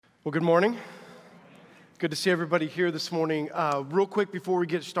Well, good morning. Good to see everybody here this morning. Real quick before we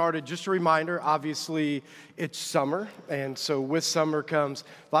get started, just a reminder, obviously it's summer, and so with summer comes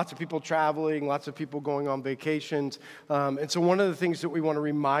lots of people traveling, lots of people going on vacations, and so one of the things that we want to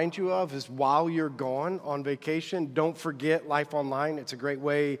remind you of is while you're gone on vacation, don't forget Life Online. It's a great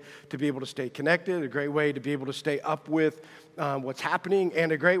way to be able to stay connected, a great way to be able to stay up with what's happening,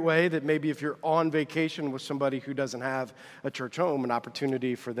 and a great way that maybe if you're on vacation with somebody who doesn't have a church home, an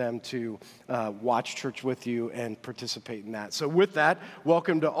opportunity for them to watch church with you and participate in that. So with that,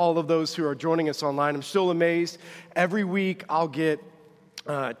 welcome to all of those who are joining us online. I'm still amazed. Every week I'll get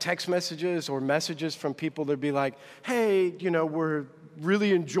text messages or messages from people that be like, hey, we're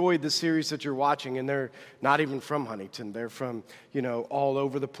really enjoyed the series that you're watching, and they're not even from Huntington. They're from, all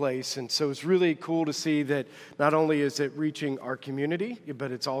over the place. And so it's really cool to see that not only is it reaching our community,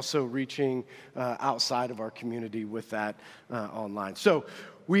 but it's also reaching outside of our community with that online. So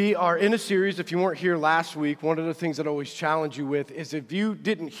we are in a series. If you weren't here last week, one of the things that I always challenge you with is if you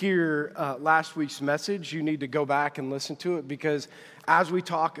didn't hear last week's message, you need to go back and listen to it, because as we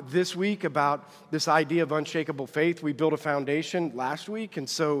talk this week about this idea of unshakable faith, we built a foundation last week. And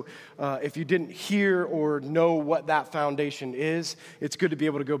so if you didn't hear or know what that foundation is, it's good to be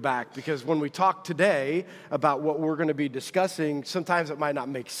able to go back, because when we talk today about what we're going to be discussing, sometimes it might not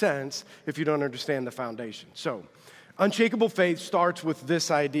make sense if you don't understand the foundation. So unshakable faith starts with this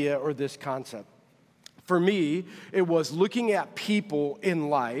idea or this concept. For me, it was looking at people in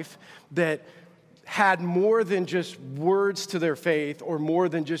life that had more than just words to their faith or more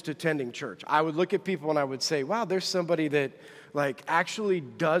than just attending church. I would look at people and I would say, wow, there's somebody that actually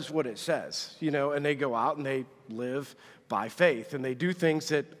does what it says, and they go out and they live by faith and they do things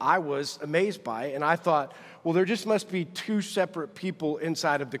that I was amazed by. And I thought, well, there just must be two separate people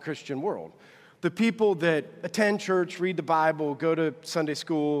inside of the Christian world. The people that attend church, read the Bible, go to Sunday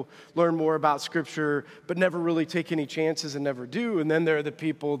school, learn more about Scripture, but never really take any chances and never do. And then there are the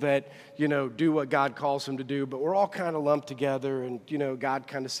people that, do what God calls them to do, but we're all kind of lumped together, and, God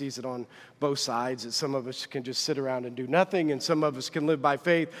kind of sees it on both sides, that some of us can just sit around and do nothing, and some of us can live by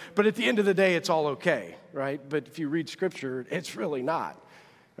faith. But at the end of the day, it's all okay, right? But if you read Scripture, it's really not,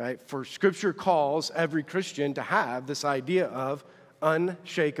 right? For Scripture calls every Christian to have this idea of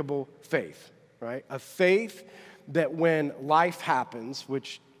unshakable faith. Right? A faith that when life happens,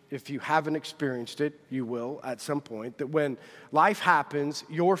 which if you haven't experienced it, you will at some point, that when life happens,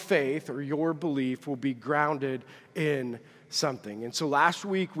 your faith or your belief will be grounded in something. And so last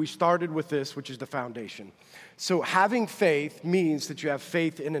week we started with this, which is the foundation. So having faith means that you have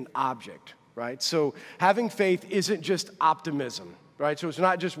faith in an object, right? So having faith isn't just optimism, right? So it's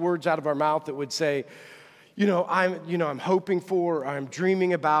not just words out of our mouth that would say, I'm hoping for, or I'm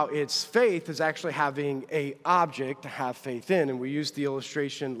dreaming about. Its faith is actually having an object to have faith in. And we used the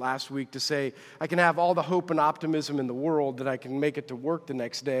illustration last week to say, I can have all the hope and optimism in the world that I can make it to work the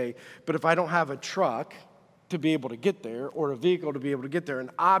next day, but if I don't have a truck to be able to get there, or a vehicle to be able to get there,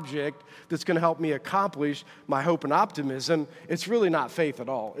 an object that's going to help me accomplish my hope and optimism, it's really not faith at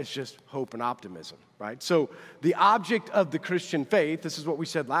all. It's just hope and optimism, right? So the object of the Christian faith, this is what we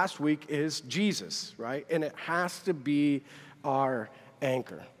said last week, is Jesus, right? And it has to be our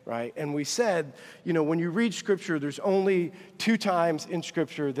anchor, right? And we said, when you read Scripture, there's only two times in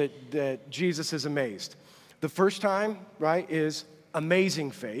Scripture that Jesus is amazed. The first time, right, is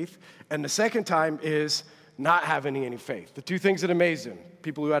amazing faith, and the second time is not having any faith. The two things that amazed him: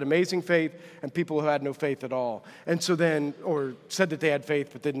 people who had amazing faith and people who had no faith at all. And so then, or said that they had faith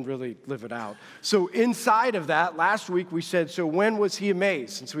but didn't really live it out. So inside of that, last week we said, so when was he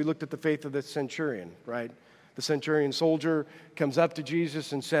amazed? Since we looked at the faith of the centurion, right? The centurion soldier comes up to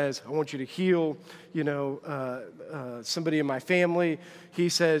Jesus and says, I want you to heal, somebody in my family. He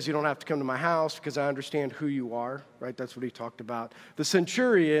says, you don't have to come to my house because I understand who you are, right? That's what he talked about. The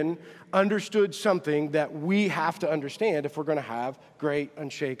centurion understood something that we have to understand if we're going to have great,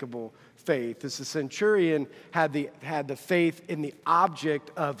 unshakable faith. As the centurion had the faith in the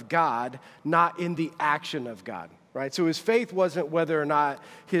object of God, not in the action of God. Right? So his faith wasn't whether or not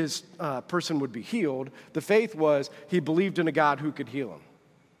his person would be healed. The faith was he believed in a God who could heal him.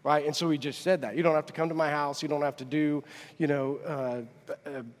 Right? And so he just said that. You don't have to come to my house. You don't have to do,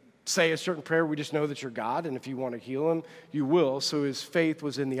 say a certain prayer. We just know that you're God, and if you want to heal him, you will. So his faith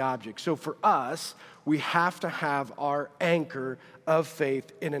was in the object. So for us, we have to have our anchor of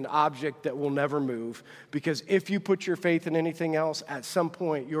faith in an object that will never move, because if you put your faith in anything else, at some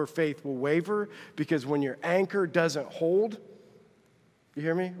point your faith will waver, because when your anchor doesn't hold, You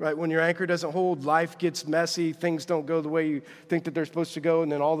hear me? Right? When your anchor doesn't hold, life gets messy, things don't go the way you think that they're supposed to go,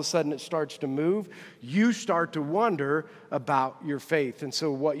 and then all of a sudden it starts to move, you start to wonder about your faith. And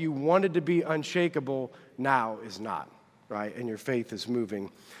so what you wanted to be unshakable now is not, right? And your faith is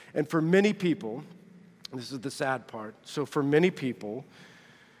moving. And for many people, this is the sad part, so for many people,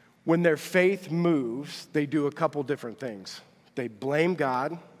 when their faith moves, they do a couple different things. They blame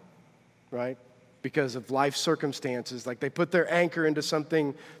God, right? Because of life circumstances. Like they put their anchor into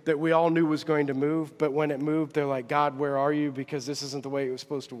something that we all knew was going to move, but when it moved, they're like, God, where are you? Because this isn't the way it was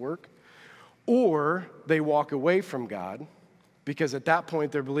supposed to work. Or they walk away from God because at that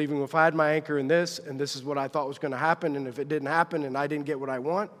point they're believing, well, if I had my anchor in this and this is what I thought was going to happen, and if it didn't happen and I didn't get what I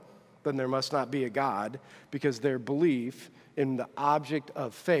want, then there must not be a God, because their belief in the object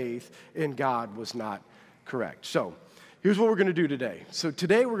of faith in God was not correct. So here's what we're going to do today. So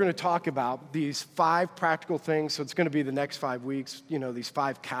today we're going to talk about these 5 practical things. So it's going to be the next 5 weeks, these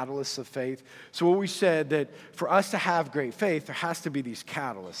 5 catalysts of faith. So what we said that for us to have great faith, there has to be these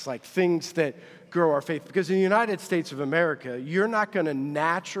catalysts, like things that grow our faith. Because in the United States of America, you're not going to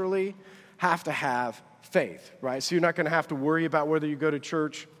naturally have to have faith, right? So you're not going to have to worry about whether you go to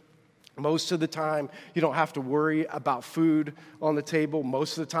church. Most of the time, you don't have to worry about food on the table.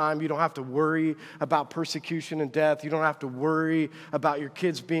 Most of the time, you don't have to worry about persecution and death. You don't have to worry about your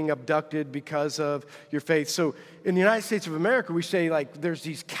kids being abducted because of your faith. So in the United States of America, we say, like, there's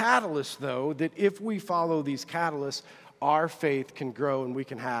these catalysts, though, that if we follow these catalysts, our faith can grow and we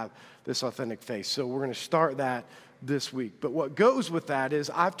can have this authentic faith. So we're going to start that this week. But what goes with that is,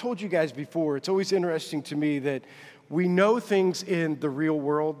 I've told you guys before, it's always interesting to me that we know things in the real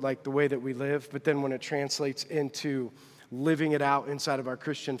world, like the way that we live, but then when it translates into living it out inside of our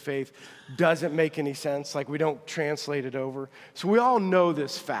Christian faith, doesn't make any sense. Like we don't translate it over. So we all know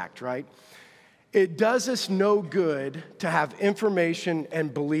this fact, right? It does us no good to have information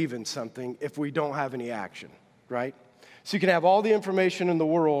and believe in something if we don't have any action, right? So you can have all the information in the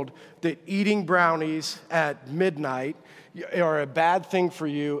world that eating brownies at midnight are a bad thing for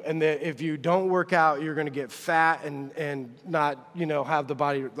you, and that if you don't work out, you're going to get fat and not, have the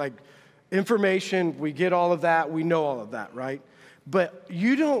body. Like information, we get all of that, we know all of that, right? But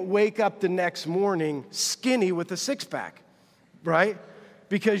you don't wake up the next morning skinny with a six-pack, right?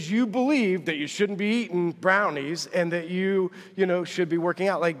 Because you believe that you shouldn't be eating brownies and that you should be working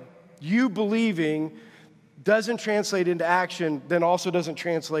out. Like you believing doesn't translate into action, then also doesn't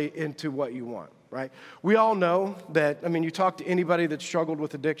translate into what you want, right? We all know that, you talk to anybody that struggled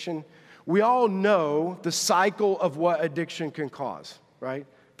with addiction, we all know the cycle of what addiction can cause, right?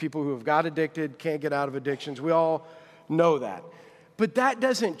 People who have got addicted can't get out of addictions. We all know that. But that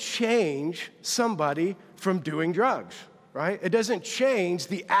doesn't change somebody from doing drugs, right? It doesn't change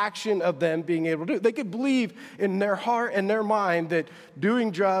the action of them being able to do it. They could believe in their heart and their mind that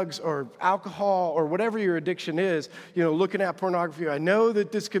doing drugs or alcohol or whatever your addiction is, looking at pornography, I know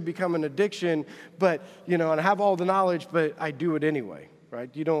that this could become an addiction, but, and I have all the knowledge, but I do it anyway, right?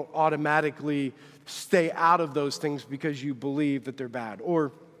 You don't automatically stay out of those things because you believe that they're bad.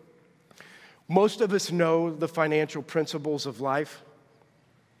 Or most of us know the financial principles of life,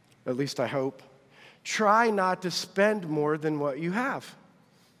 at least I hope. Try not to spend more than what you have,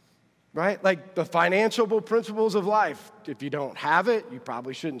 right? Like the financial principles of life. If you don't have it, you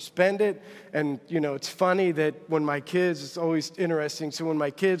probably shouldn't spend it. And, it's funny that when my kids, it's always interesting. So when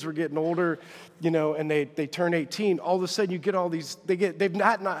my kids were getting older, and they turn 18, all of a sudden you get all these, they've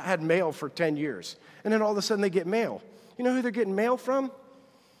not had mail for 10 years. And then all of a sudden they get mail. You know who they're getting mail from?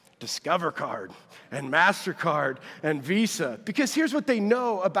 Discover Card and MasterCard and Visa. Because here's what they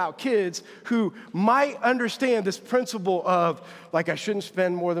know about kids who might understand this principle of, like, I shouldn't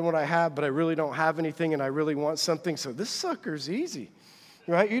spend more than what I have, but I really don't have anything and I really want something. So this sucker's easy,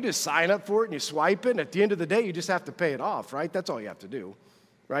 right? You just sign up for it and you swipe it, and at the end of the day, you just have to pay it off, right? That's all you have to do,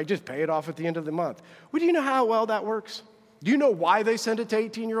 right? Just pay it off at the end of the month. Well, do you know how well that works? Do you know why they send it to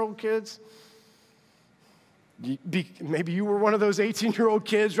 18-year-old kids? Maybe you were one of those 18-year-old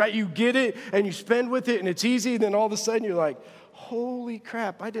kids, right? You get it and you spend with it and it's easy, and then all of a sudden you're like, holy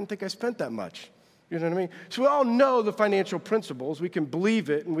crap, I didn't think I spent that much. You know what I mean? So we all know the financial principles. We can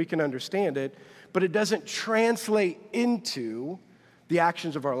believe it and we can understand it, but it doesn't translate into the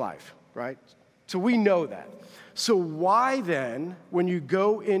actions of our life, right? So we know that. So why then, when you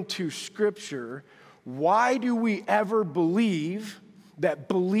go into Scripture, why do we ever believe that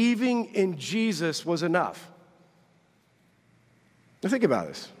believing in Jesus was enough? Now think about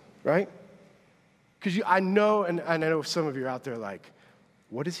this, right? Because I know some of you are out there like,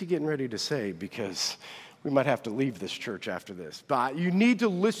 what is he getting ready to say? Because we might have to leave this church after this. But you need to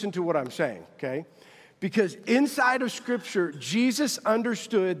listen to what I'm saying, okay? Because inside of Scripture, Jesus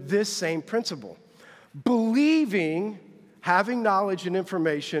understood this same principle. Believing, having knowledge and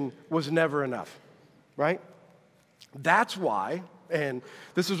information was never enough, right? That's why, and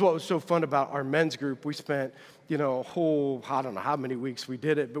this is what was so fun about our men's group. We spent, a whole, I don't know how many weeks we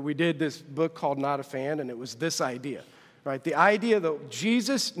did it, but we did this book called Not a Fan, and it was this idea, right? The idea that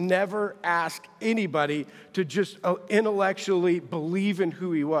Jesus never asked anybody to just intellectually believe in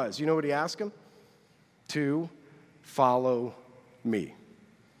who he was. You know what he asked him? To follow me.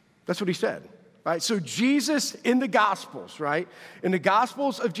 That's what he said, right? So Jesus in the Gospels, right? In the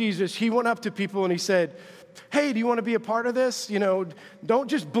Gospels of Jesus, he went up to people and he said, hey, do you want to be a part of this? Don't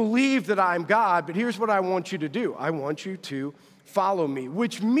just believe that I'm God, but here's what I want you to do. I want you to follow me,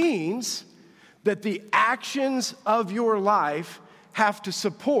 which means that the actions of your life have to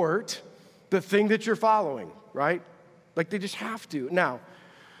support the thing that you're following, right? Like they just have to. Now,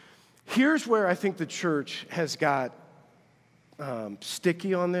 here's where I think the church has got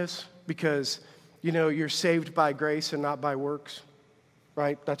sticky on this because, you're saved by grace and not by works,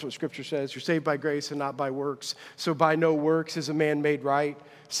 right? That's what Scripture says. You're saved by grace and not by works. So by no works is a man made right.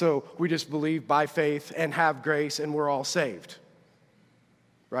 So we just believe by faith and have grace and we're all saved,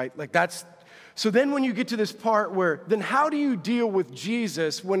 right? So then when you get to this part where, then how do you deal with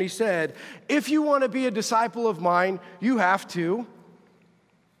Jesus when he said, if you want to be a disciple of mine, you have to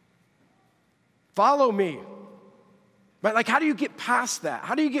follow me, right? Like, how do you get past that?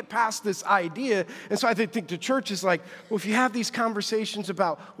 How do you get past this idea? And so I think the church is like, well, if you have these conversations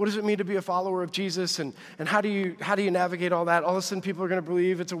about what does it mean to be a follower of Jesus and how do you navigate all that? All of a sudden people are going to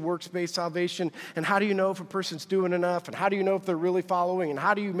believe it's a works-based salvation. And how do you know if a person's doing enough? And how do you know if they're really following? And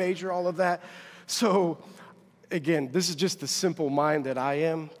how do you measure all of that? So again, this is just the simple mind that I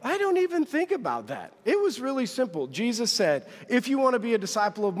am. I don't even think about that. It was really simple. Jesus said, if you want to be a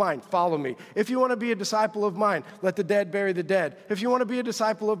disciple of mine, follow me. If you want to be a disciple of mine, let the dead bury the dead. If you want to be a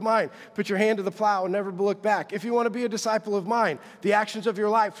disciple of mine, put your hand to the plow and never look back. If you want to be a disciple of mine, the actions of your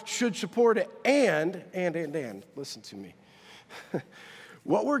life should support it. And, listen to me.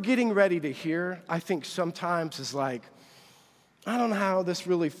 What we're getting ready to hear, I think sometimes is like, I don't know how this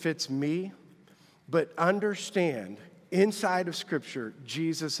really fits me. But understand, inside of Scripture,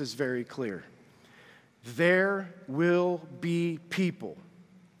 Jesus is very clear. There will be people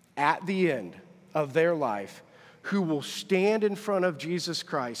at the end of their life who will stand in front of Jesus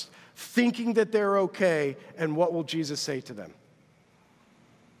Christ thinking that they're okay, and what will Jesus say to them?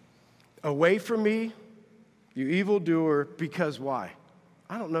 Away from me, you evildoer, because why?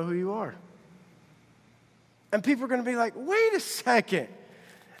 I don't know who you are. And people are going to be like, wait a second.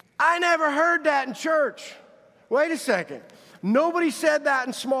 I never heard that in church. Wait a second. Nobody said that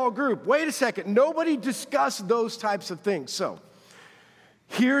in small group. Wait a second. Nobody discussed those types of things. So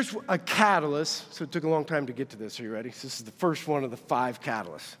here's a catalyst. So it took a long time to get to this. Are you ready? So this is the first one of the 5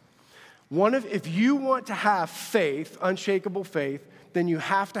 catalysts. If you want to have faith, unshakable faith, then you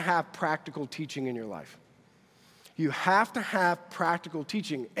have to have practical teaching in your life. You have to have practical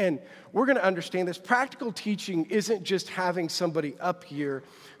teaching. And we're going to understand this. Practical teaching isn't just having somebody up here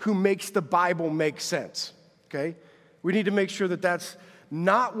who makes the Bible make sense, okay? We need to make sure that that's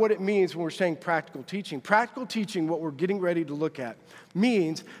not what it means when we're saying practical teaching. Practical teaching, what we're getting ready to look at,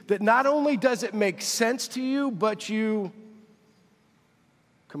 means that not only does it make sense to you, but you,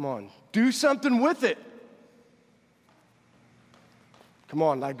 do something with it.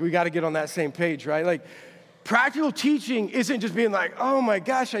 We got to get on that same page, right? Practical teaching isn't just being like, oh my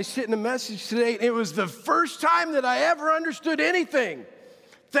gosh, I sit in a message today. It was the first time that I ever understood anything.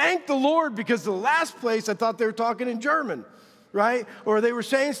 Thank the Lord, because the last place I thought they were talking in German, right? Or they were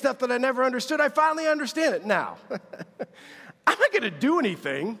saying stuff that I never understood. I finally understand it now. I'm not going to do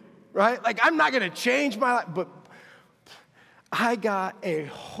anything, right? I'm not going to change my life. But I got a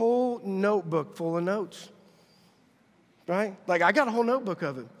whole notebook full of notes, right? I got a whole notebook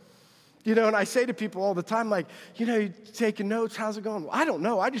of it. And I say to people all the time, you taking notes, how's it going? Well, I don't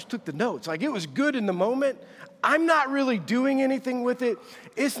know. I just took the notes. It was good in the moment. I'm not really doing anything with it.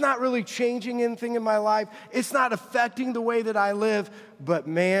 It's not really changing anything in my life. It's not affecting the way that I live. But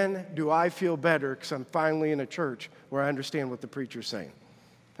man, do I feel better because I'm finally in a church where I understand what the preacher's saying.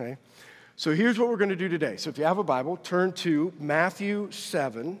 Okay? So here's what we're going to do today. So if you have a Bible, turn to Matthew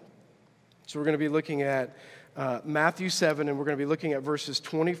 7. So we're going to be looking at Matthew 7, and we're going to be looking at verses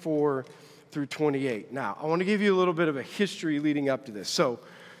 24 through 28. Now, I want to give you a little bit of a history leading up to this. So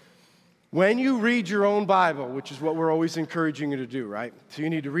when you read your own Bible, which is what we're always encouraging you to do, right? So you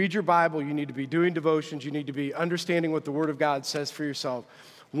need to read your Bible, you need to be doing devotions, you need to be understanding what the Word of God says for yourself.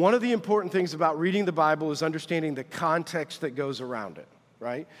 One of the important things about reading the Bible is understanding the context that goes around it,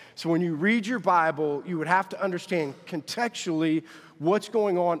 right? So when you read your Bible, you would have to understand contextually what's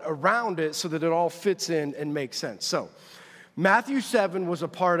going on around it so that it all fits in and makes sense. So Matthew 7 was a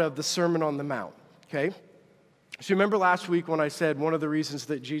part of the Sermon on the Mount, okay? So remember last week when I said one of the reasons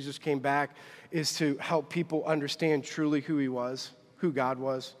that Jesus came back is to help people understand truly who he was, who God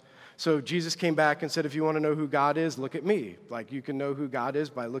was. So Jesus came back and said, if you want to know who God is, look at me. Like you can know who God is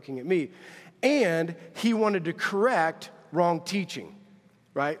by looking at me. And he wanted to correct wrong teaching,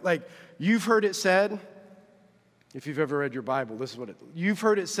 right? Like you've heard it said, if you've ever read your Bible, this is what you've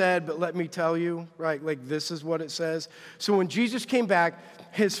heard it said, but let me tell you, right? Like this is what it says. So when Jesus came back,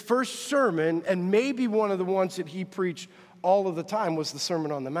 his first sermon, and maybe one of the ones that he preached all of the time, was the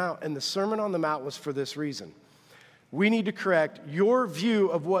Sermon on the Mount. And the Sermon on the Mount was for this reason. We need to correct your view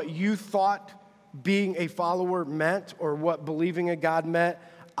of what you thought being a follower meant or what believing in God meant.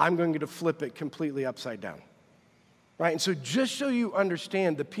 I'm going to flip it completely upside down, right? And so just so you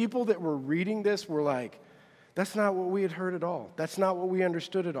understand, the people that were reading this were like, that's not what we had heard at all. That's not what we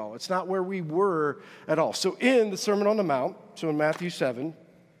understood at all. It's not where we were at all. So in the Sermon on the Mount, so in Matthew 7,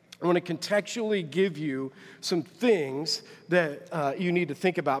 I want to contextually give you some things that you need to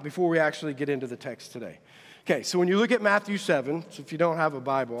think about before we actually get into the text today. Okay, so when you look at Matthew 7, so if you don't have a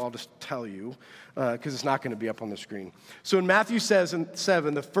Bible, I'll just tell you, because it's not going to be up on the screen. So in Matthew 7,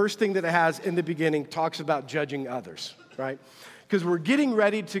 the first thing that it has in the beginning talks about judging others, right? Because we're getting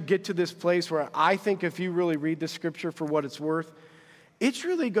ready to get to this place where I think if you really read the scripture for what it's worth, it's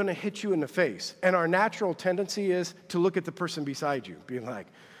really going to hit you in the face. And our natural tendency is to look at the person beside you, being like,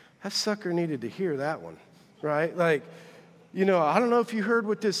 that sucker needed to hear that one, right? Like, you know, I don't know if you heard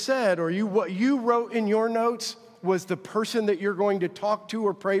what this said, or what you wrote in your notes was the person that you're going to talk to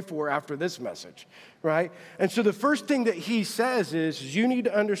or pray for after this message, right? And so the first thing that he says is you need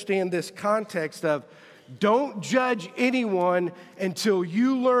to understand this context of don't judge anyone until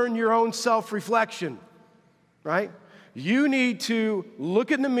you learn your own self-reflection, right? You need to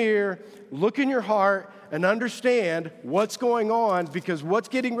look in the mirror, look in your heart, and understand what's going on, because what's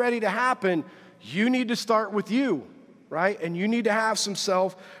getting ready to happen, you need to start with you, right? And you need to have some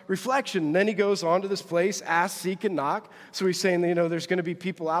self-reflection. And then he goes on to this place, ask, seek, and knock. So he's saying, you know, there's going to be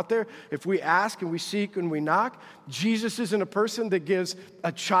people out there. If we ask and we seek and we knock, Jesus isn't a person that gives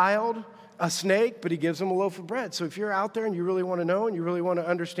a child a snake, but he gives them a loaf of bread. So if you're out there and you really want to know and you really want to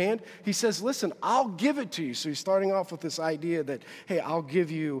understand, he says, listen, I'll give it to you. So he's starting off with this idea that, hey, I'll give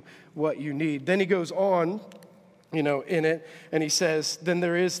you what you need. Then he goes on, you know, in it, and he says, then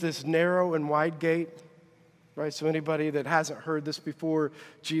there is this narrow and wide gate, right? So anybody that hasn't heard this before,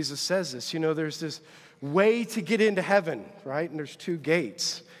 Jesus says this, you know, there's this way to get into heaven, right? And there's two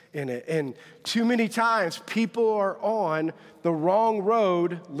gates in it. And too many times people are on the wrong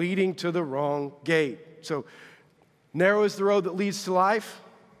road leading to the wrong gate. So narrow is the road that leads to life.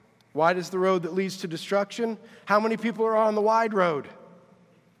 Wide is the road that leads to destruction. How many people are on the wide road?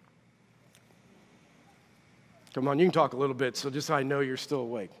 Come on, you can talk a little bit, so just so I know you're still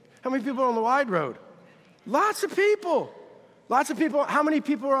awake. How many people are on the wide road? Lots of people. Lots of people. How many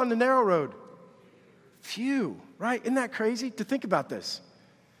people are on the narrow road? Few, right? Isn't that crazy to think about this?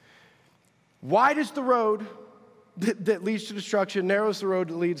 Wide is the road that leads to destruction. Narrow is the road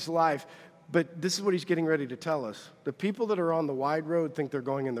that leads to life. But this is what he's getting ready to tell us. The people that are on the wide road think they're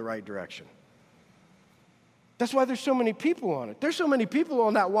going in the right direction. That's why there's so many people on it. There's so many people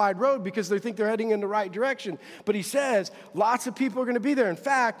on that wide road because they think they're heading in the right direction. But he says lots of people are going to be there. In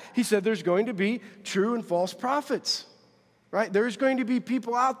fact, he said there's going to be true and false prophets, right? There's going to be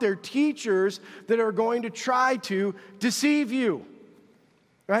people out there, teachers, that are going to try to deceive you,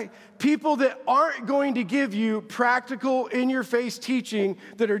 right? People that aren't going to give you practical, in-your-face teaching,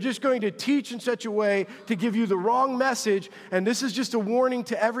 that are just going to teach in such a way to give you the wrong message. And this is just a warning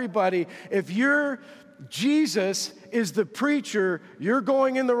to everybody. If Jesus is the preacher, you're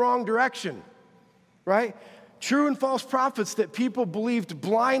going in the wrong direction, right? True and false prophets that people believed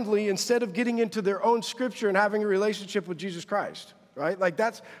blindly instead of getting into their own scripture and having a relationship with Jesus Christ, right? Like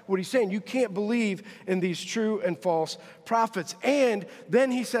that's what he's saying. You can't believe in these true and false prophets. And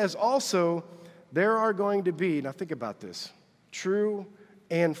then he says also, there are going to be, now think about this, true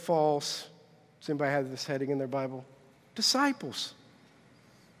and false, does anybody have this heading in their Bible? Disciples.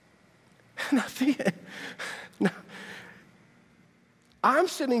 Now, I'm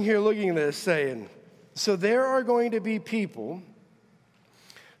sitting here looking at this saying, so there are going to be people,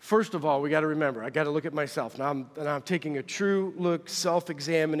 first of all, we got to remember, I got to look at myself. Now I'm taking a true look,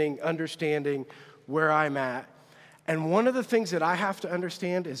 self-examining, understanding where I'm at. And one of the things that I have to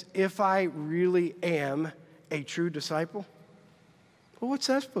understand is if I really am a true disciple, Well, what's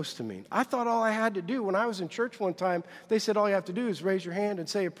that supposed to mean? I thought all I had to do, when I was in church one time, they said all you have to do is raise your hand and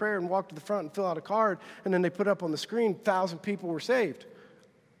say a prayer and walk to the front and fill out a card, and then they put up on the screen, 1,000 people were saved.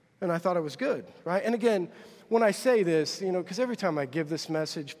 And I thought it was good, right? And again, when I say this, because every time I give this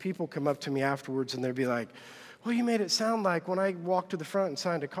message, people come up to me afterwards and they'll be like, well, you made it sound like when I walked to the front and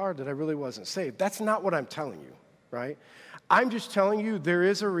signed a card that I really wasn't saved. That's not what I'm telling you, right? I'm just telling you there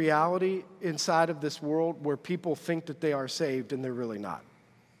is a reality inside of this world where people think that they are saved and they're really not.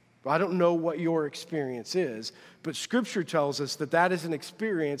 I don't know what your experience is, but Scripture tells us that that is an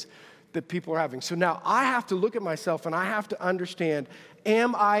experience that people are having. So now I have to look at myself and I have to understand,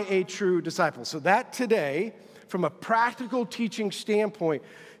 am I a true disciple? So that today, from a practical teaching standpoint,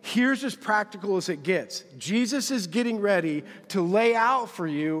 here's as practical as it gets. Jesus is getting ready to lay out for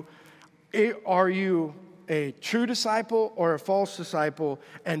you, are you a true disciple or a false disciple,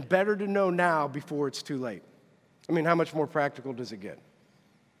 and better to know now before it's too late. I mean, how much more practical does it get?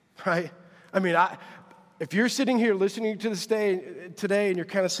 Right? I mean, if you're sitting here listening to this today and you're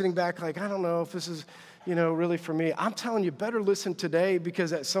kind of sitting back like, I don't know if this is, really for me, I'm telling you, better listen today,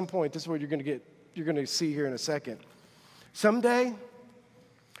 because at some point, this is what you're going to see here in a second. Someday,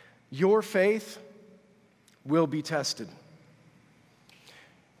 your faith will be tested.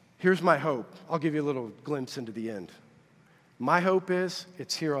 Here's my hope. I'll give you a little glimpse into the end. My hope is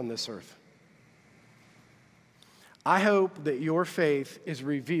it's here on this earth. I hope that your faith is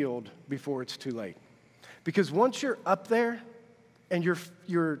revealed before it's too late. Because once you're up there and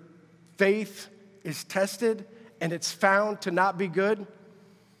your faith is tested and it's found to not be good,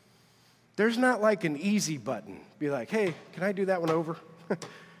 there's not like an easy button. Be like, hey, can I do that one over?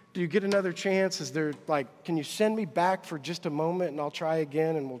 Do you get another chance? Is there like, can you send me back for just a moment and I'll try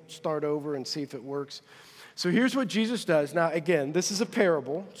again and we'll start over and see if it works? So here's what Jesus does. Now, again, this is a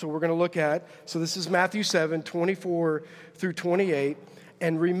parable, so we're going to look at. So this is Matthew 7, 24 through 28.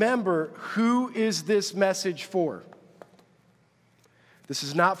 And remember, who is this message for? This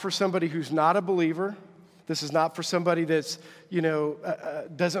is not for somebody who's not a believer. This is not for somebody that's,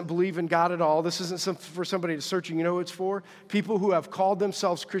 doesn't believe in God at all. This isn't for somebody that's searching. You know who it's for? People who have called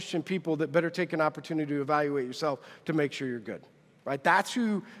themselves Christian people that better take an opportunity to evaluate yourself to make sure you're good. Right? That's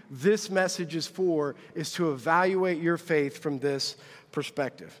who this message is for, is to evaluate your faith from this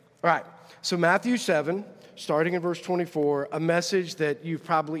perspective. All right, so Matthew 7, starting in verse 24, a message that you've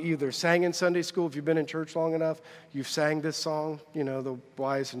probably either sang in Sunday school, if you've been in church long enough, you've sang this song, the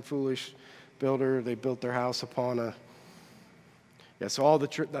wise and foolish builder, they built their house upon a... Yeah, so all the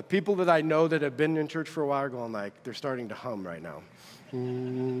people that I know that have been in church for a while are going like, they're starting to hum right now.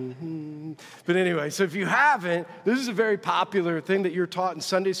 But anyway, so if you haven't, this is a very popular thing that you're taught in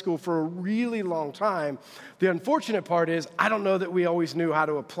Sunday school for a really long time. The unfortunate part is I don't know that we always knew how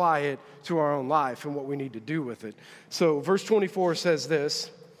to apply it to our own life and what we need to do with it. So verse 24 says this,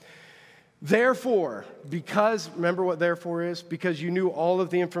 therefore, remember what therefore is? Because you knew all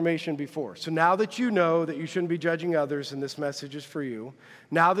of the information before. So now that you know that you shouldn't be judging others and this message is for you,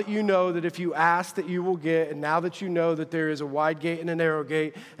 now that you know that if you ask that you will get, and now that you know that there is a wide gate and a narrow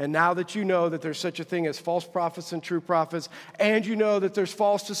gate, and now that you know that there's such a thing as false prophets and true prophets, and you know that there's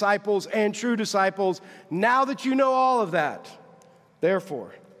false disciples and true disciples, now that you know all of that,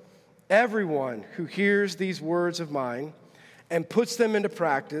 therefore, everyone who hears these words of mine and puts them into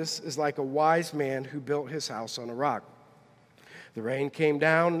practice is like a wise man who built his house on a rock. The rain came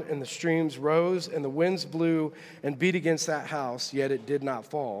down, and the streams rose, and the winds blew and beat against that house, yet it did not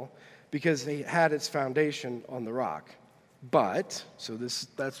fall, because it had its foundation on the rock. But, so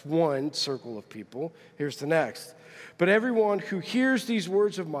that's one circle of people. Here's the next. But everyone who hears these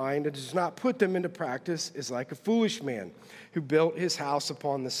words of mine and does not put them into practice is like a foolish man who built his house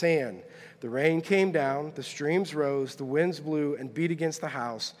upon the sand. The rain came down, the streams rose, the winds blew and beat against the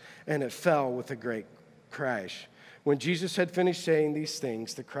house, and it fell with a great crash. When Jesus had finished saying these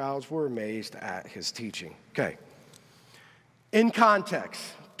things, the crowds were amazed at his teaching. Okay. In context,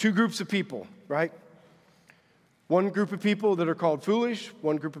 two groups of people, right? One group of people that are called foolish,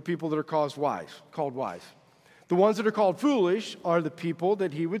 one group of people that are called wise. The ones that are called foolish are the people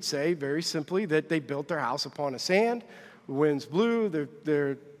that he would say, very simply, that they built their house upon a sand, the winds blew,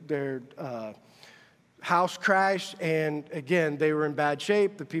 their house crashed, and again, they were in bad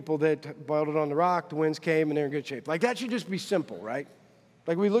shape. The people that built it on the rock, the winds came, and they're in good shape. Like, that should just be simple, right?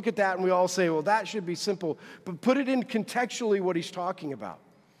 Like, we look at that and we all say, well, that should be simple. But put it in contextually what he's talking about.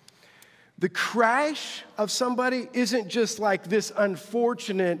 The crash of somebody isn't just like this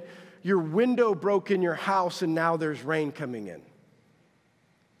unfortunate, your window broke in your house and now there's rain coming in.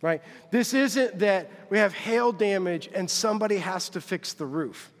 Right? This isn't that we have hail damage and somebody has to fix the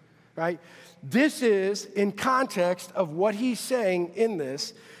roof. right? This is, in context of what he's saying in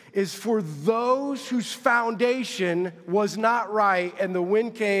this, is for those whose foundation was not right and the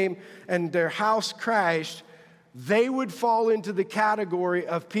wind came and their house crashed, they would fall into the category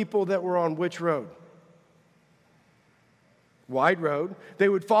of people that were on which road? Wide road. They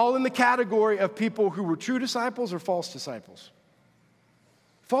would fall in the category of people who were true disciples or false disciples.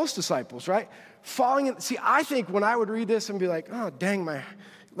 False disciples, right? Falling in, see, I think when I would read this and be like, oh, dang,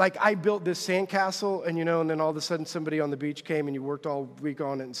 like I built this sandcastle and then all of a sudden somebody on the beach came and you worked all week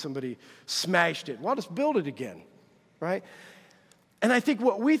on it and somebody smashed it. Well, I'll just build it again, right? And I think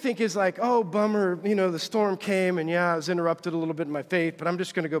what we think is like, oh, bummer, the storm came and I was interrupted a little bit in my faith, but I'm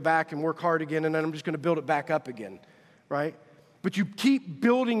just going to go back and work hard again and then I'm just going to build it back up again, right? But you keep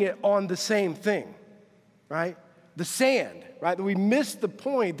building it on the same thing, right? The sand, right? We miss the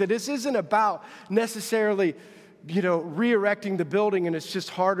point that this isn't about necessarily, re-erecting the building and it's just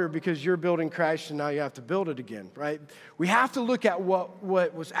harder because your building crashed and now you have to build it again, right? We have to look at what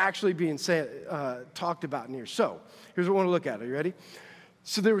was actually being talked about in here. So here's what we want to look at. Are you ready?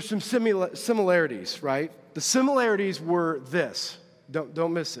 So there were some similarities, right? The similarities were this.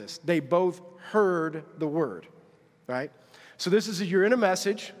 Don't miss this. They both heard the word, right? So this is, you're in a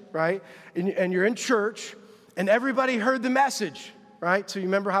message, right? And you're in church, and everybody heard the message, right? So you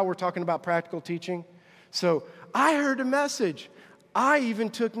remember how we're talking about practical teaching? So I heard a message. I even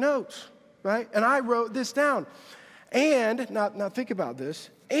took notes, right? And I wrote this down. And, now think about this,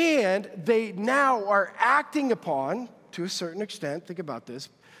 and they now are acting upon, to a certain extent, think about this,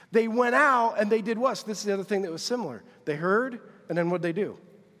 they went out and they did what? So this is the other thing that was similar. They heard, and then what'd they do?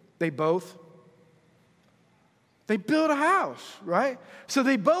 They built a house, right? So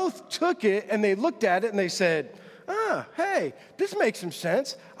they both took it and they looked at it and they said, hey, this makes some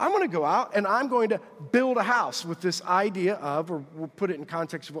sense. I'm going to go out and I'm going to build a house with this idea of, or we'll put it in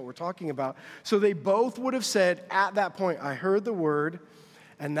context of what we're talking about. So they both would have said at that point, I heard the word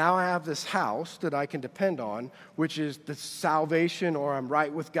and now I have this house that I can depend on, which is the salvation or I'm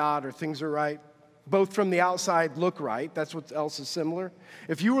right with God or things are right. Both from the outside look right. That's what else is similar.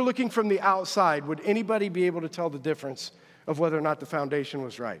 If you were looking from the outside, would anybody be able to tell the difference of whether or not the foundation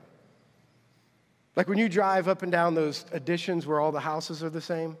was right? Like when you drive up and down those additions where all the houses are the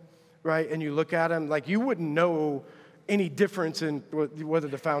same, right? And you look at them, like you wouldn't know any difference in whether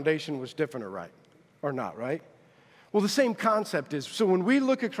the foundation was different or right or not, right? Well, the same concept is, so when we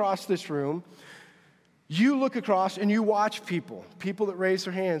look across this room, you look across and you watch people that raise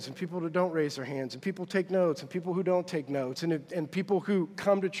their hands and people that don't raise their hands, and people take notes and people who don't take notes, and people who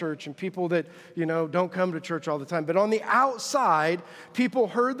come to church and people that, don't come to church all the time. But on the outside, people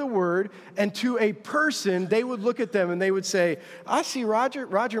heard the word, and to a person, they would look at them and they would say, I see Roger.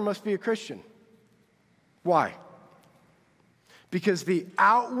 Roger must be a Christian. Why? Because the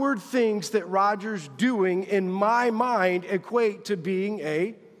outward things that Roger's doing, in my mind, equate to being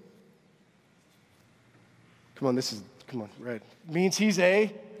a right? Means he's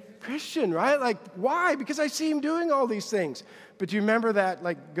a Christian, right? Like, why? Because I see him doing all these things. But do you remember that,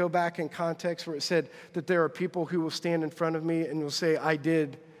 like, go back in context where it said that there are people who will stand in front of me and will say, I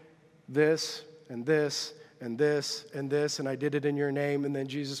did this and this and this and this, and I did it in your name, and then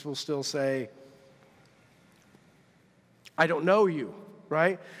Jesus will still say, I don't know you.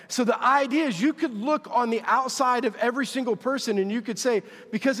 Right? So the idea is you could look on the outside of every single person and you could say,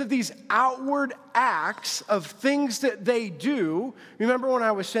 because of these outward acts of things that they do, remember when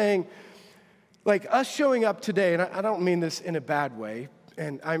I was saying, like us showing up today, and I don't mean this in a bad way,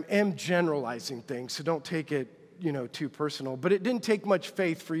 and I am generalizing things, so don't take it, too personal, but it didn't take much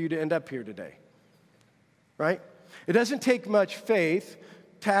faith for you to end up here today, right? It doesn't take much faith.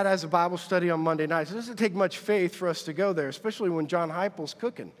 Tad has a Bible study on Monday nights. It doesn't take much faith for us to go there, especially when John Heupel's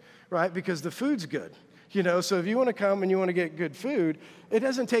cooking, right? Because the food's good, So if you want to come and you want to get good food, it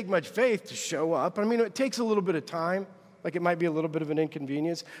doesn't take much faith to show up. I mean, it takes a little bit of time. Like it might be a little bit of an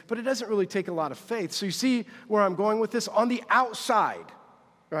inconvenience, but it doesn't really take a lot of faith. So you see where I'm going with this? On the outside,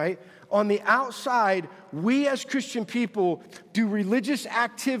 right? On the outside, we as Christian people do religious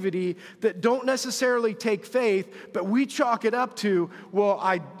activity that don't necessarily take faith, but we chalk it up to,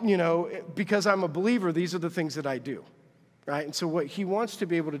 well, because I'm a believer, these are the things that I do, right? And so what he wants to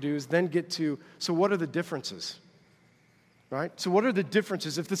be able to do is then get to, so what are the differences, right? So what are the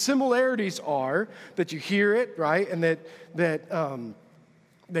differences? If the similarities are that you hear it, right, and that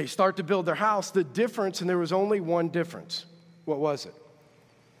they start to build their house, the difference, and there was only one difference. What was it?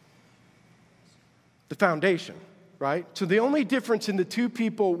 The foundation, right? So the only difference in the two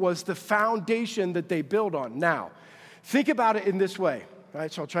people was the foundation that they build on. Now, think about it in this way,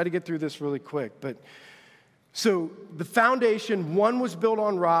 right? So I'll try to get through this really quick, but So the foundation, one was built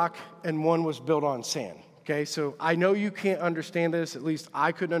on rock and one was built on sand. Okay, so I know you can't understand this. At least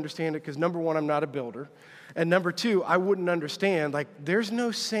I couldn't understand it because number one, I'm not a builder. And number two, I wouldn't understand, like, there's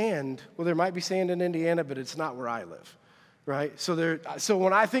no sand. Well, there might be sand in Indiana, but it's not where I live, right? So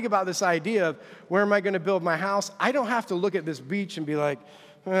when I think about this idea of where am I going to build my house, I don't have to look at this beach and be like,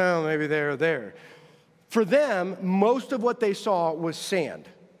 well, maybe there or there. For them, most of what they saw was sand,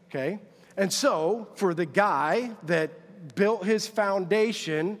 okay? And so for the guy that built his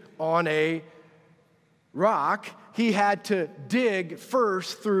foundation on a rock, he had to dig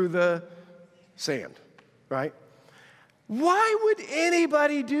first through the sand, right? Why would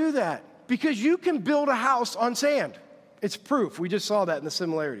anybody do that? Because you can build a house on sand. It's proof. We just saw that in the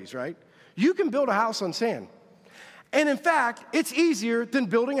similarities, right? You can build a house on sand. And in fact, it's easier than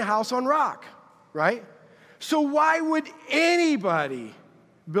building a house on rock, right? So why would anybody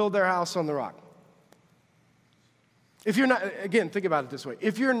build their house on the rock? If you're not, again, think about it this way.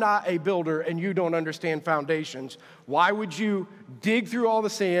 If you're not a builder and you don't understand foundations, why would you dig through all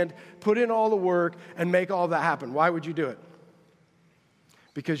the sand, put in all the work, and make all that happen? Why would you do it?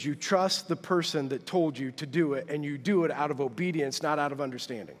 Because you trust the person that told you to do it, and you do it out of obedience, not out of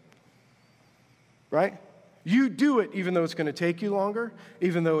understanding. Right? You do it even though it's going to take you longer,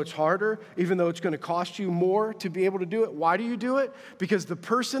 even though it's harder, even though it's going to cost you more to be able to do it. Why do you do it? Because the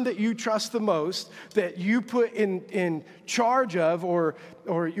person that you trust the most, that you put in charge of or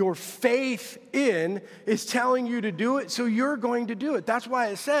your faith in, is telling you to do it, so you're going to do it. That's why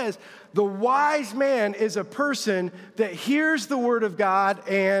it says the wise man is a person that hears the word of God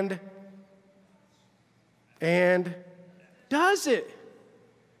and does it.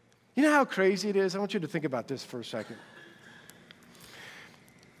 You know how crazy it is? I want you to think about this for a second.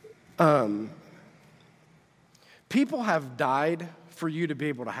 People have died for you to be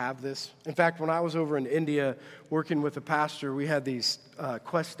able to have this. In fact, when I was over in India working with a pastor, we had these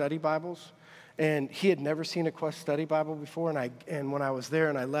Quest Study Bibles, and he had never seen a Quest Study Bible before, and when I was there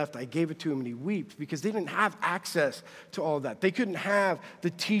and I left, I gave it to him, and he wept because they didn't have access to all that. They couldn't have the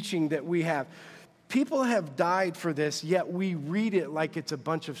teaching that we have. People have died for this, yet we read it like it's a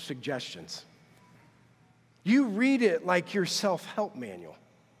bunch of suggestions. You read it like your self-help manual,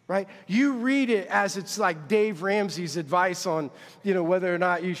 right? You read it as it's like Dave Ramsey's advice on, whether or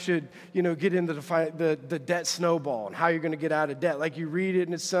not you should, get into the debt snowball and how you're going to get out of debt. Like you read it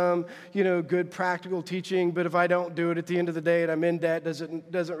and it's some, good practical teaching, but if I don't do it at the end of the day and I'm in debt,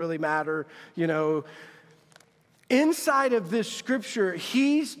 doesn't really matter, Inside of this scripture,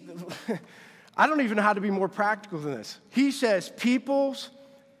 I don't even know how to be more practical than this. He says people's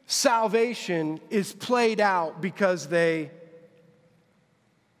salvation is played out because they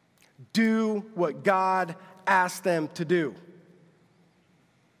do what God asked them to do.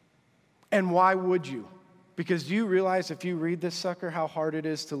 And why would you? Because do you realize if you read this sucker how hard it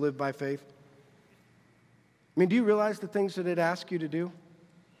is to live by faith? Do you realize the things that it asks you to do?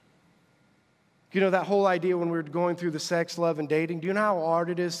 That whole idea when we were going through the sex, love, and dating, do you know how hard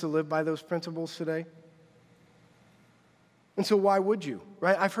it is to live by those principles today? And so why would you,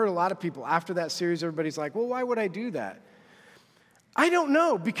 right? I've heard a lot of people, after that series, everybody's like, well, why would I do that? I don't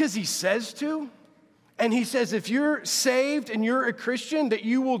know, because he says to, and he says if you're saved and you're a Christian, that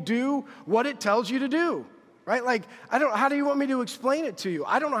you will do what it tells you to do, right? Like, how do you want me to explain it to you?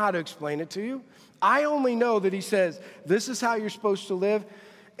 I don't know how to explain it to you. I only know that he says, this is how you're supposed to live.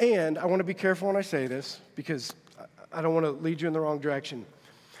 And I want to be careful when I say this because I don't want to lead you in the wrong direction.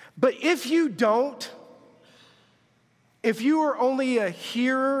 But if you are only a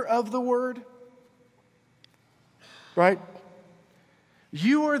hearer of the word, right?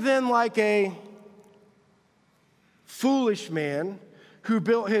 You are then like a foolish man who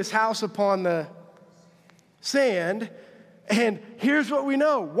built his house upon the sand. And here's what we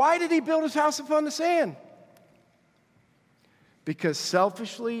know. Why did he build his house upon the sand? Because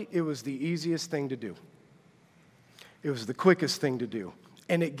selfishly, it was the easiest thing to do. It was the quickest thing to do.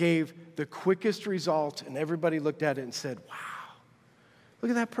 And it gave the quickest result, and everybody looked at it and said, wow, look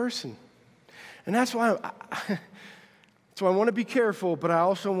at that person. And that's why I want to be careful, but I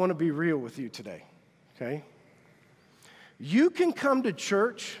also want to be real with you today, okay? You can come to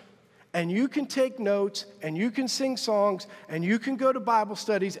church, and you can take notes, and you can sing songs, and you can go to Bible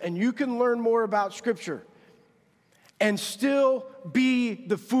studies, and you can learn more about Scripture, and still be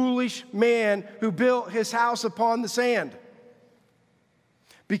the foolish man who built his house upon the sand.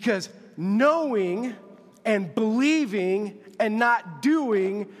 Because knowing and believing and not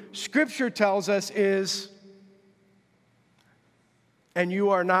doing, Scripture tells us is, and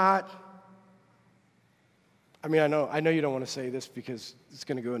you are not I mean, I know you don't want to say this because it's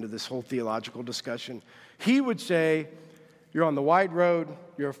going to go into this whole theological discussion. He would say, you're on the wide road,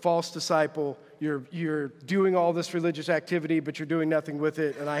 you're a false disciple, you're doing all this religious activity, but you're doing nothing with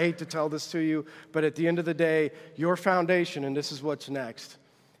it. And I hate to tell this to you, but at the end of the day, your foundation, and this is what's next,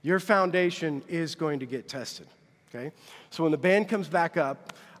 your foundation is going to get tested, okay? So when the band comes back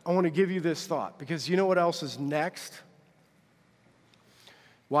up, I want to give you this thought, because you know what else is next?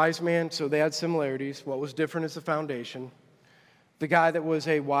 Wise man, so they had similarities. What was different is the foundation. The guy that was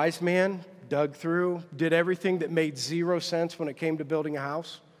a wise man dug through, did everything that made zero sense when it came to building a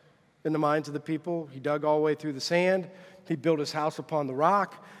house in the minds of the people. He dug all the way through the sand. He built his house upon the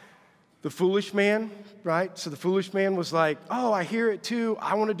rock. The foolish man, right? So the foolish man was like, oh, I hear it too.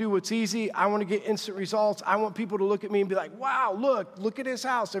 I want to do what's easy. I want to get instant results. I want people to look at me and be like, wow, look at his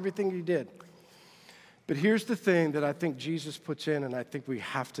house, everything he did. But here's the thing that I think Jesus puts in, and I think we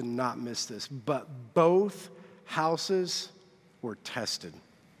have to not miss this. But both houses were tested.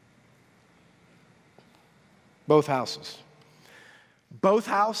 Both houses. Both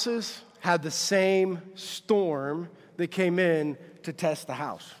houses had the same storm that came in to test the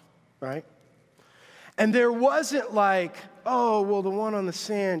house, right? And there wasn't like, oh, well, the one on the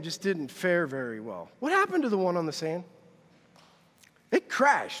sand just didn't fare very well. What happened to the one on the sand? It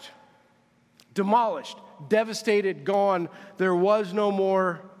crashed. Demolished, devastated, gone. There was no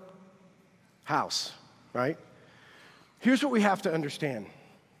more house, right? Here's what we have to understand.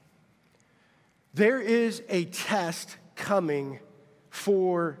 There is a test coming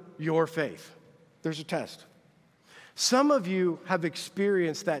for your faith. There's a test. Some of you have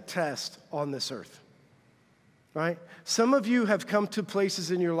experienced that test on this earth, right? Some of you have come to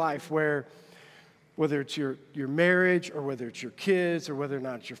places in your life where whether it's your marriage or whether it's your kids or whether or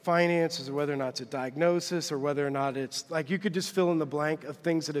not it's your finances or whether or not it's a diagnosis or whether or not it's, like, you could just fill in the blank of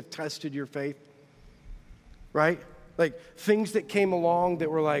things that have tested your faith, right? Like things that came along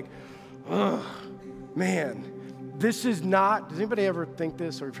that were like, oh, man, this is not, does anybody ever think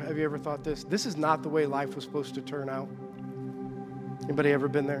this or have you ever thought this? This is not the way life was supposed to turn out. Anybody ever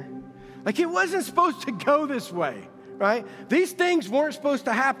been there? Like it wasn't supposed to go this way. Right? These things weren't supposed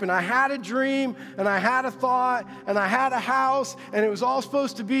to happen. I had a dream, and I had a thought, and I had a house, and it was all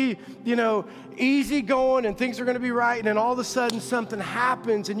supposed to be, easy going, and things are going to be right, and then all of a sudden something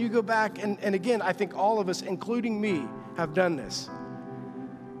happens, and you go back, and again, I think all of us, including me, have done this.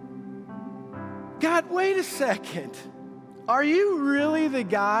 God, wait a second. Are you really the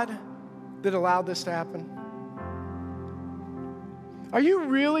God that allowed this to happen? Are you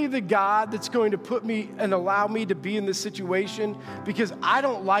really the God that's going to put me and allow me to be in this situation because I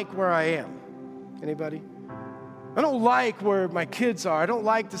don't like where I am? Anybody? I don't like where my kids are. I don't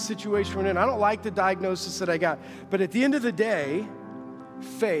like the situation we're in. I don't like the diagnosis that I got. But at the end of the day,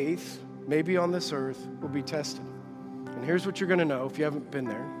 faith, maybe on this earth, will be tested. And here's what you're going to know if you haven't been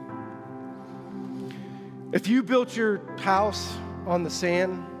there. If you built your house on the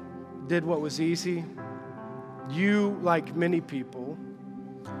sand, did what was easy, you, like many people,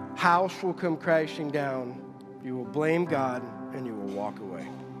 house will come crashing down. You will blame God and you will walk away.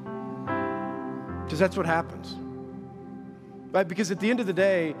 Because that's what happens. Right? Because at the end of the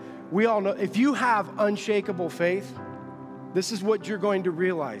day, we all know, if you have unshakable faith, this is what you're going to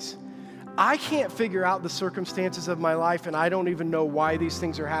realize. I can't figure out the circumstances of my life, and I don't even know why these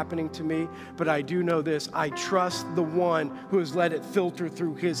things are happening to me, but I do know this. I trust the one who has let it filter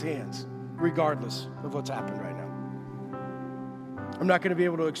through his hands, regardless of what's happened right now. I'm not going to be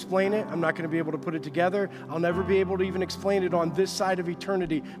able to explain it. I'm not going to be able to put it together. I'll never be able to even explain it on this side of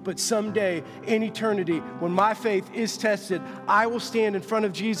eternity. But someday in eternity, when my faith is tested, I will stand in front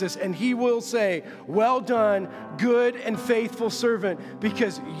of Jesus and he will say, well done, good and faithful servant,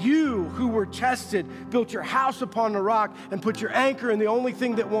 because you who were tested built your house upon the rock and put your anchor in the only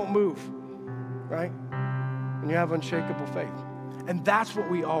thing that won't move, right? And you have unshakable faith. And that's what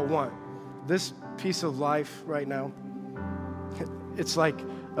we all want. This piece of life right now, it's like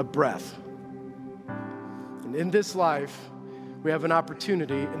a breath. And in this life, we have an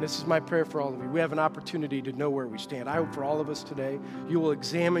opportunity, and this is my prayer for all of you, we have an opportunity to know where we stand. I hope for all of us today, you will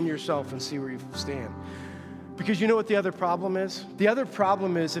examine yourself and see where you stand. Because you know what the other problem is? The other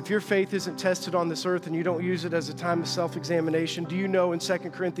problem is if your faith isn't tested on this earth and you don't use it as a time of self-examination, do you know in 2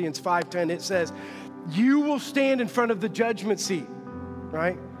 Corinthians 5:10 it says, you will stand in front of the judgment seat,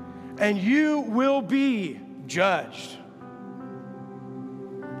 right? And you will be judged.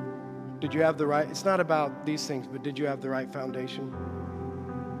 Did you have the right, it's not about these things, but did you have the right foundation?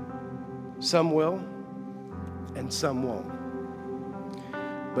 Some will, and some won't.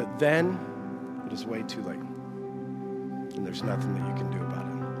 But then, it is way too late. And there's nothing that you can do about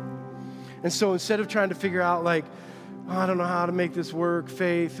it. And so instead of trying to figure out like, oh, I don't know how to make this work,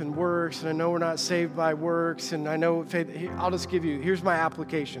 faith and works, and I know we're not saved by works, and I know faith, I'll just give you, here's my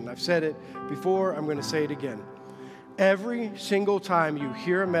application. I've said it before, I'm going to say it again. Every single time you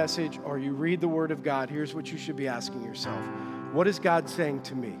hear a message or you read the Word of God, here's what you should be asking yourself. What is God saying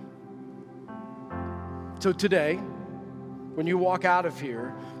to me? So today, when you walk out of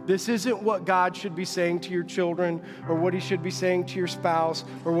here, this isn't what God should be saying to your children or what he should be saying to your spouse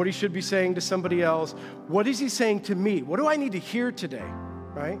or what he should be saying to somebody else. What is he saying to me? What do I need to hear today,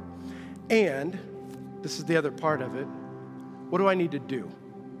 right? And this is the other part of it. What do I need to do?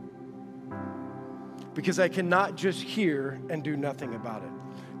 Because I cannot just hear and do nothing about it.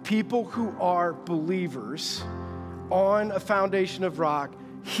 People who are believers on a foundation of rock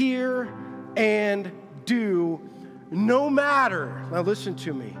hear and do no matter, now listen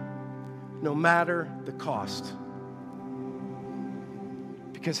to me, no matter the cost.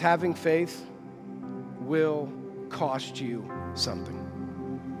 Because having faith will cost you something.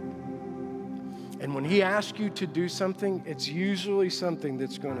 And when he asks you to do something, it's usually something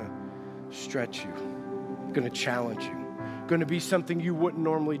that's going to stretch you, going to challenge you, going to be something you wouldn't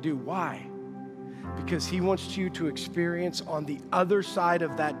normally do. Why? Because he wants you to experience on the other side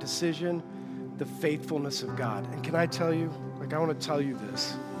of that decision the faithfulness of God. And can I tell you, I want to tell you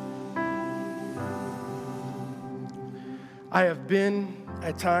this. I have been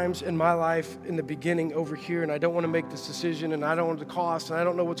at times in my life in the beginning over here, and I don't want to make this decision, and I don't want the cost, and I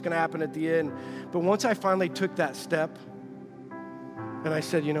don't know what's going to happen at the end. But once I finally took that step, and I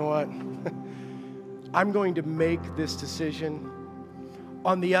said, you know what? I'm going to make this decision.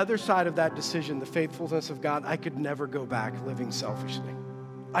 On the other side of that decision, the faithfulness of God, I could never go back living selfishly.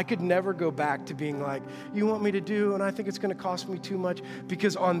 I could never go back to being like, you want me to do, and I think it's going to cost me too much.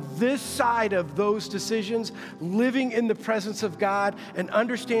 Because on this side of those decisions, living in the presence of God and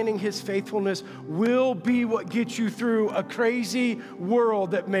understanding his faithfulness will be what gets you through a crazy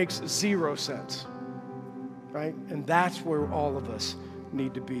world that makes zero sense, right? And that's where all of us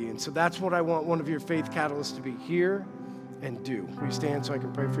need to be. And so that's what I want one of your faith catalysts to be, hear and do. Will you stand so I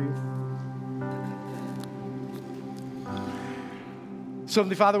can pray for you? So,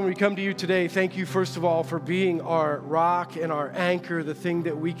 Heavenly Father, when we come to you today, thank you, first of all, for being our rock and our anchor, the thing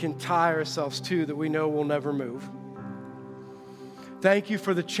that we can tie ourselves to that we know will never move. Thank you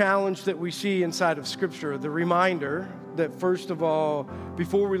for the challenge that we see inside of Scripture, the reminder that, first of all,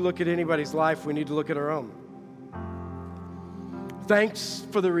 before we look at anybody's life, we need to look at our own. Thanks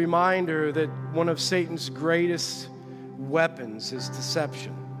for the reminder that one of Satan's greatest weapons is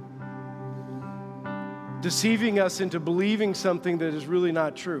deception. Deceiving us into believing something that is really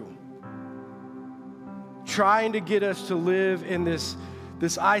not true. Trying to get us to live in this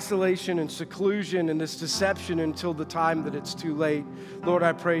isolation and seclusion and this deception until the time that it's too late. Lord,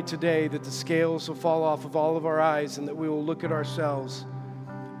 I pray today that the scales will fall off of all of our eyes and that we will look at ourselves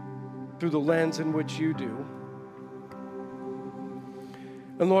through the lens in which you do.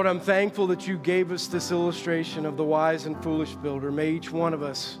 And Lord, I'm thankful that you gave us this illustration of the wise and foolish builder. May each one of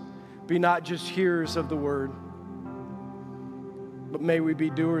us be not just hearers of the word, but may we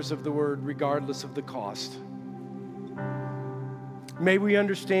be doers of the word regardless of the cost. May we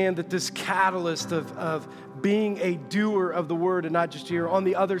understand that this catalyst of being a doer of the word and not just a hearer, on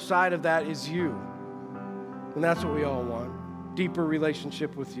the other side of that is you. And that's what we all want, deeper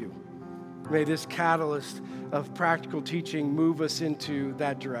relationship with you. May this catalyst of practical teaching move us into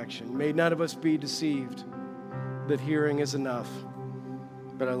that direction. May none of us be deceived that hearing is enough,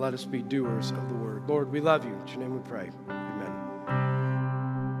 but let us be doers of the word. Lord, we love you. In your name we pray. Amen.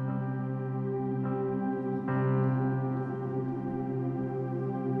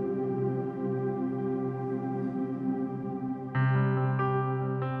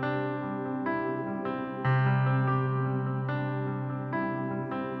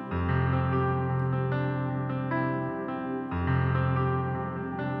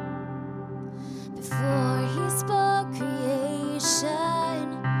 Before he spoke creation,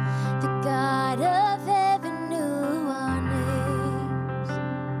 the God of heaven knew our names.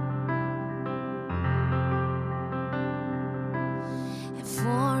 And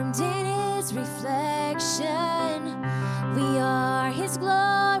formed in his reflection, we are his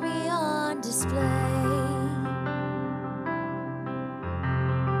glory on display.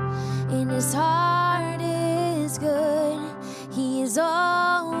 And his heart is good, he is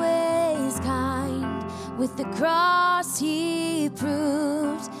always kind. With the cross he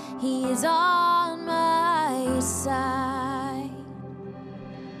proved he is on my side.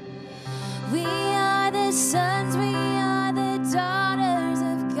 We are the sons, we are the daughters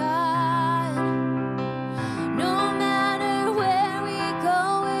of God. No matter where we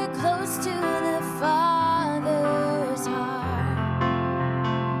go, we're close to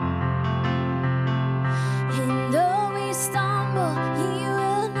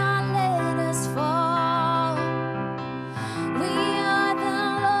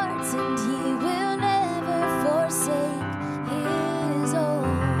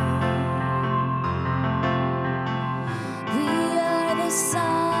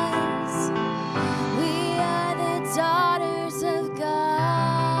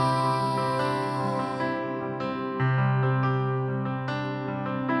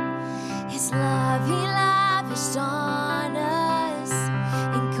His love He lavished on us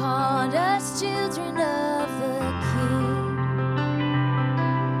and called us children of the King.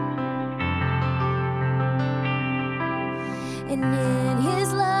 And in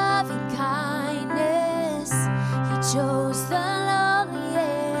His loving kindness, He chose the lonely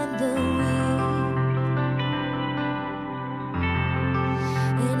and the weak.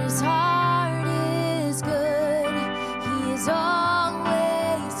 And His heart is good. He is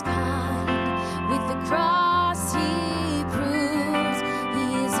always kind. With the cross He proves He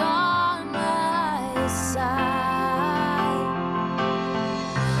is on my side.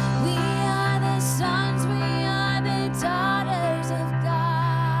 We are the sons, we are the daughters of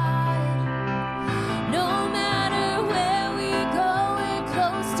God. No matter where we go, we're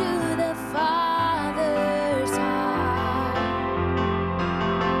close to the Father's heart.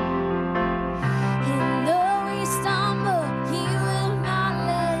 And though we stumble, He will not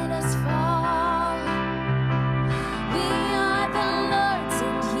let us fall. We are the Lord's,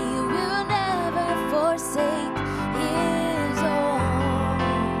 and He will never forsake His own.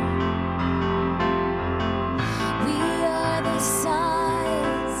 We are the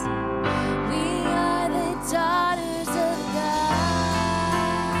sons, we are the daughters of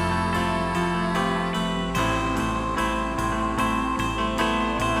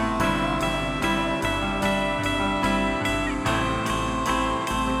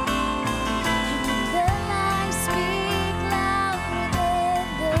The lies speak louder than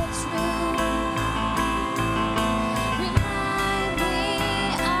the truth. Remind me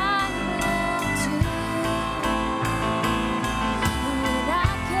I belong to You. When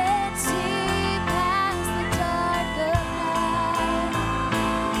I can't see past the dark of night,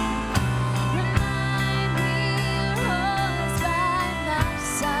 remind me You're always by my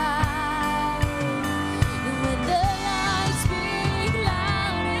side. And when the lies speak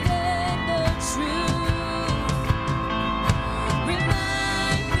louder than the truth,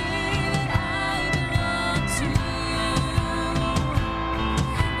 remind me that I belong to You.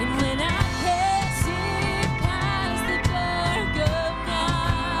 And when I can't see past the dark of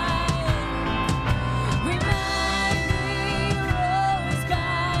night, remind me You're always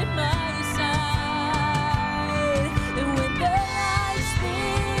by my side. And when the lies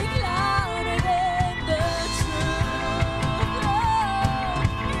speak louder than the truth,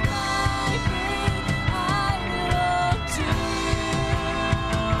 remind me I belong to You.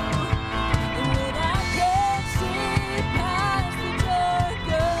 And when I can't see past the dark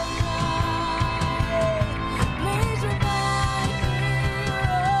of night, please remind me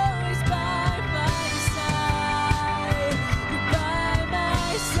You're always by my side. You're by my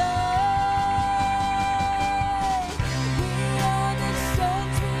side. We are the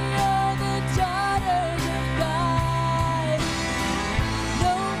sons, we are the daughters of God.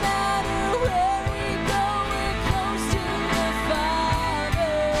 No matter where we go, we're close to the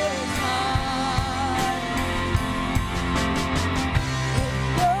Father's heart. And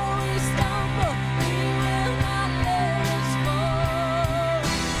though we stumble, He will not let us fall.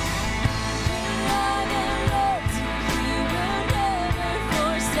 We are the Lord's, and He will never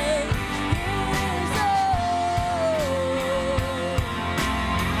forsake His own.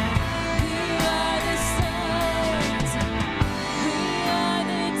 We are the sons, we are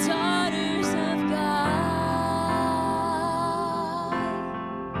the daughters of God.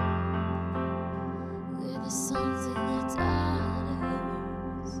 We're the sons and the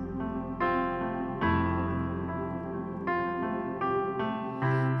daughters.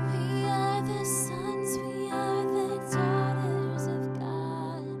 We are the sons, we are the daughters of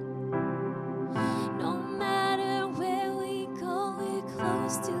God. No matter where we go, we're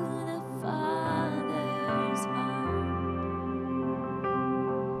close to the Father's heart.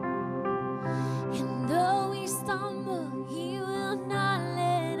 And though we stumble, He will not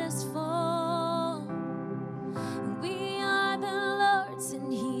let us fall. We are the Lord's,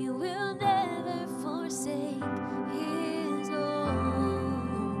 and He will never forsake His own.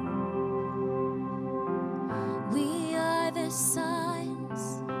 We are the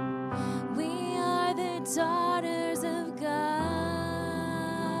sons, we are the daughters of God.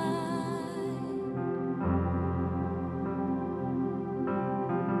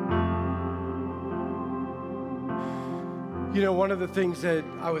 You know, one of the things that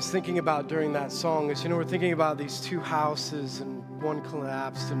I was thinking about during that song is, we're thinking about these two houses and one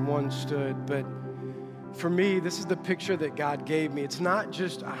collapsed and one stood. But for me, this is the picture that God gave me. It's not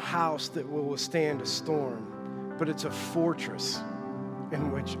just a house that will withstand a storm, but it's a fortress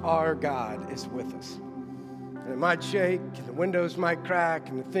in which our God is with us. And it might shake, and the windows might crack,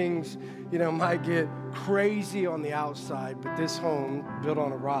 and the things, might get crazy on the outside, but this home, built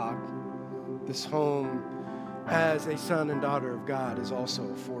on a rock, this home as a son and daughter of God is also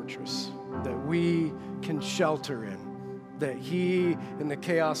a fortress that we can shelter in, that he, in the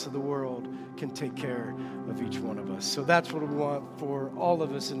chaos of the world, can take care of each one of us. So that's what we want for all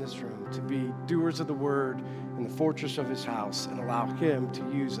of us in this room, to be doers of the word in the fortress of his house and allow him to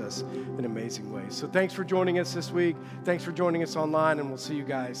use us in amazing ways. So thanks for joining us this week. Thanks for joining us online, and we'll see you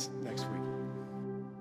guys next week.